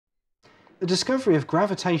The discovery of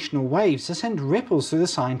gravitational waves has sent ripples through the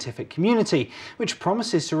scientific community, which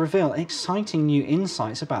promises to reveal exciting new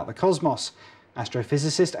insights about the cosmos.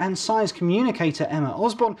 Astrophysicist and science communicator Emma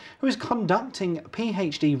Osborne, who is conducting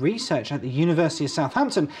PhD research at the University of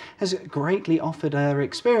Southampton, has greatly offered her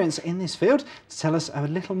experience in this field to tell us a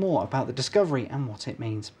little more about the discovery and what it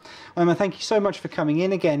means. Well, Emma, thank you so much for coming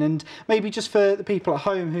in again, and maybe just for the people at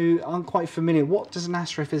home who aren't quite familiar, what does an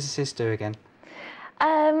astrophysicist do again?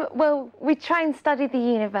 Well, we try and study the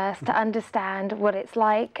universe to understand what it's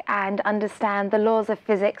like and understand the laws of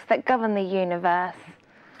physics that govern the universe.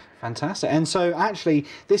 Fantastic. And so actually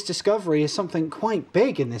this discovery is something quite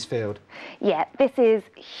big in this field. Yeah, this is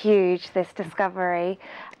huge, this discovery.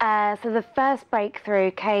 So the first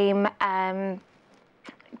breakthrough came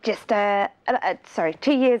just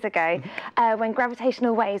 2 years ago when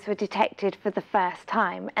gravitational waves were detected for the first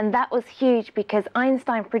time, and that was huge because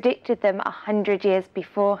Einstein predicted them 100 years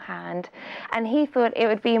beforehand, and he thought it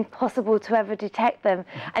would be impossible to ever detect them,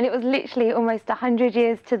 and it was literally almost 100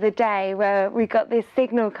 years to the day where we got this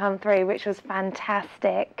signal come through, which was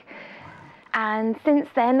fantastic. And since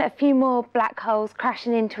then a few more black holes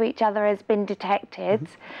crashing into each other has been detected,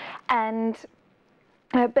 and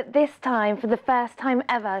but this time, for the first time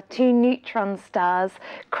ever, two neutron stars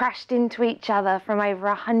crashed into each other from over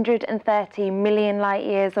 130 million light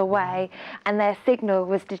years away, and their signal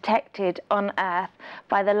was detected on Earth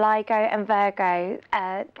by the LIGO and Virgo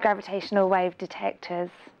gravitational wave detectors.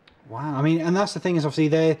 Wow, I mean, and that's the thing, is obviously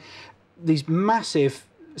they're these massive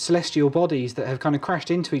celestial bodies that have kind of crashed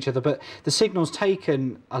into each other, but the signal's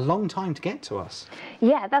taken a long time to get to us.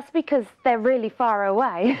 Yeah, that's because they're really far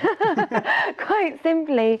away, quite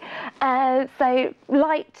simply. So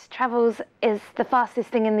light is the fastest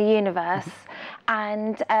thing in the universe,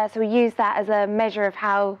 and so we use that as a measure of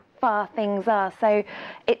how far things are. So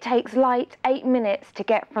it takes light 8 minutes to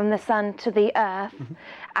get from the sun to the Earth,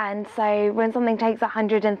 and so when something takes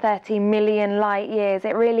 130 million light years,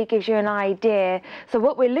 it really gives you an idea. So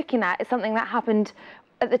what we're looking at is something that happened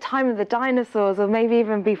at the time of the dinosaurs, or maybe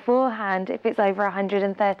even beforehand, if it's over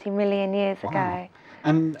 130 million years ago.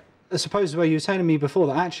 And I suppose, well, you were telling me before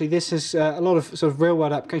that actually this is a lot of sort of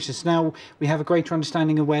real-world applications. So now we have a greater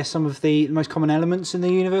understanding of where some of the most common elements in the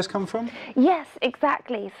universe come from? Yes,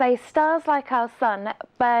 exactly. So stars like our sun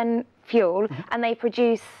burn fuel, and they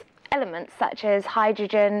produce elements such as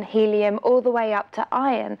hydrogen, helium, all the way up to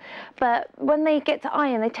iron. But when they get to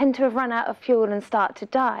iron, they tend to have run out of fuel and start to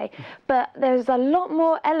die. But there's a lot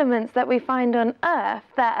more elements that we find on Earth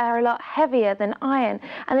that are a lot heavier than iron,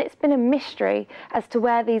 and it's been a mystery as to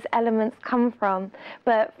where these elements come from.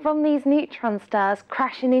 But from these neutron stars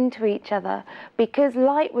crashing into each other, because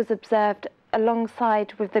light was observed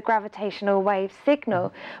alongside with the gravitational wave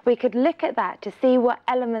signal, we could look at that to see what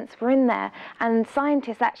elements were in there, and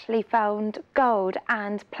scientists actually found gold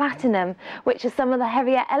and platinum, which are some of the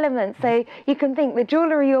heavier elements. So you can think the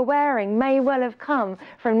jewellery you're wearing may well have come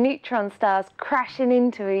from neutron stars crashing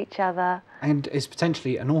into each other. And it's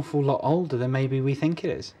potentially an awful lot older than maybe we think it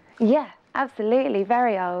is. Yeah, absolutely,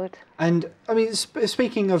 very old. And I mean,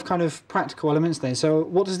 speaking of kind of practical elements then, so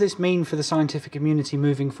what does this mean for the scientific community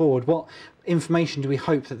moving forward? What information do we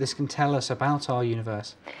hope that this can tell us about our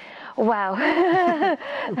universe? Wow.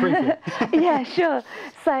 Briefly. Yeah, sure.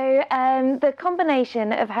 So the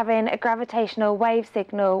combination of having a gravitational wave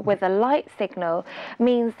signal with a light signal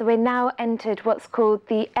means that we're now entered what's called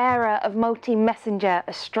the era of multi-messenger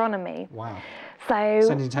astronomy. Wow. So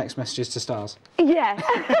sending text messages to stars. Yeah,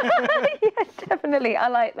 yeah, definitely. I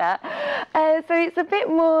like that. So it's a bit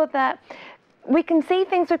more that we can see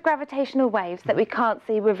things with gravitational waves that we can't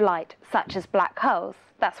see with light, such as black holes.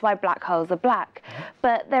 That's why black holes are black.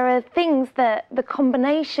 But there are things that the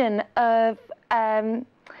combination of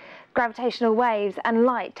gravitational waves and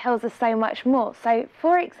light tells us so much more. So,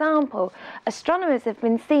 for example, astronomers have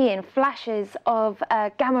been seeing flashes of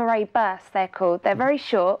gamma ray bursts, they're called. They're very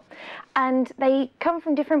short, and they come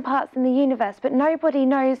from different parts in the universe, but nobody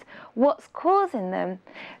knows what's causing them.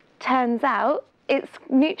 Turns out it's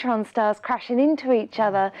neutron stars crashing into each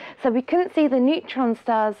other. So we couldn't see the neutron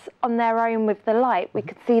stars on their own with the light. We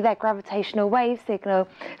could see their gravitational wave signal.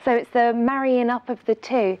 So it's the marrying up of the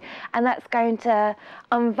two, and that's going to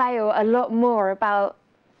unveil a lot more about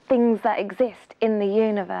things that exist in the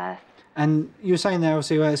universe. And you were saying there,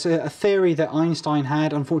 obviously, well, it's a theory that Einstein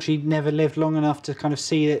had, unfortunately never lived long enough to kind of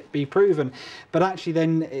see it be proven. But actually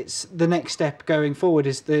then it's the next step going forward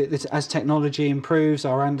is as technology improves,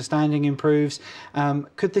 our understanding improves.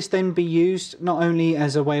 Could this then be used not only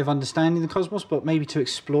as a way of understanding the cosmos, but maybe to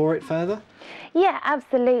explore it further? Yeah,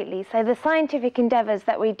 absolutely. So the scientific endeavours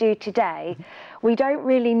that we do today, we don't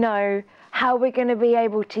really know how we're going to be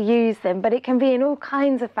able to use them, but it can be in all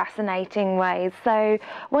kinds of fascinating ways. So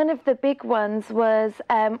one of the big ones was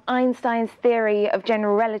Einstein's theory of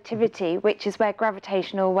general relativity, which is where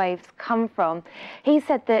gravitational waves come from. He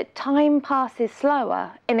said that time passes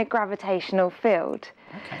slower in a gravitational field.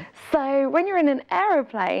 Okay. So when you're in an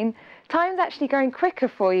aeroplane, time's actually going quicker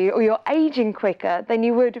for you, or you're aging quicker than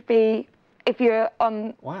you would be if you're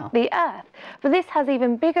on the Earth. But this has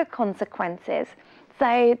even bigger consequences.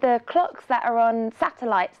 So the clocks that are on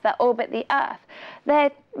satellites that orbit the Earth, they're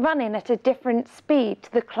running at a different speed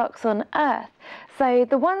to the clocks on Earth. So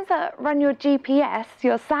the ones that run your GPS,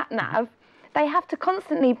 your sat-nav, they have to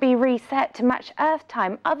constantly be reset to match Earth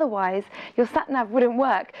time. Otherwise, your sat-nav wouldn't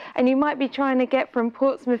work. And you might be trying to get from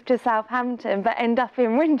Portsmouth to Southampton, but end up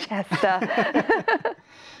in Winchester.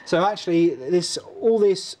 So actually, all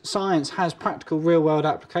this science has practical real-world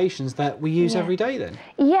applications that we use every day then?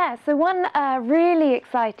 Yeah, so one really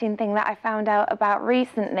exciting thing that I found out about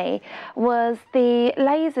recently was the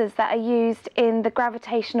lasers that are used in the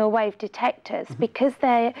gravitational wave detectors, because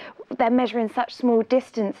they're measuring such small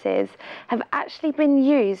distances, have actually been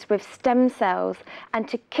used with stem cells, and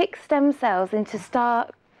to kick stem cells into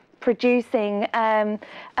start producing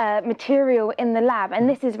material in the lab. And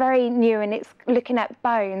this is very new, and it's looking at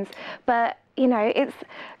bones, but you know, it's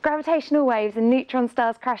gravitational waves and neutron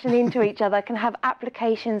stars crashing into each other can have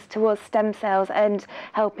applications towards stem cells and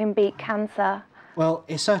helping beat cancer. Well,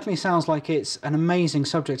 it certainly sounds like it's an amazing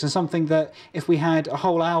subject and something that if we had a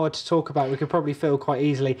whole hour to talk about, we could probably fill quite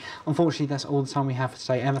easily. Unfortunately, that's all the time we have for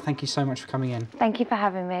today. Emma, thank you so much for coming in. Thank you for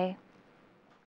having me.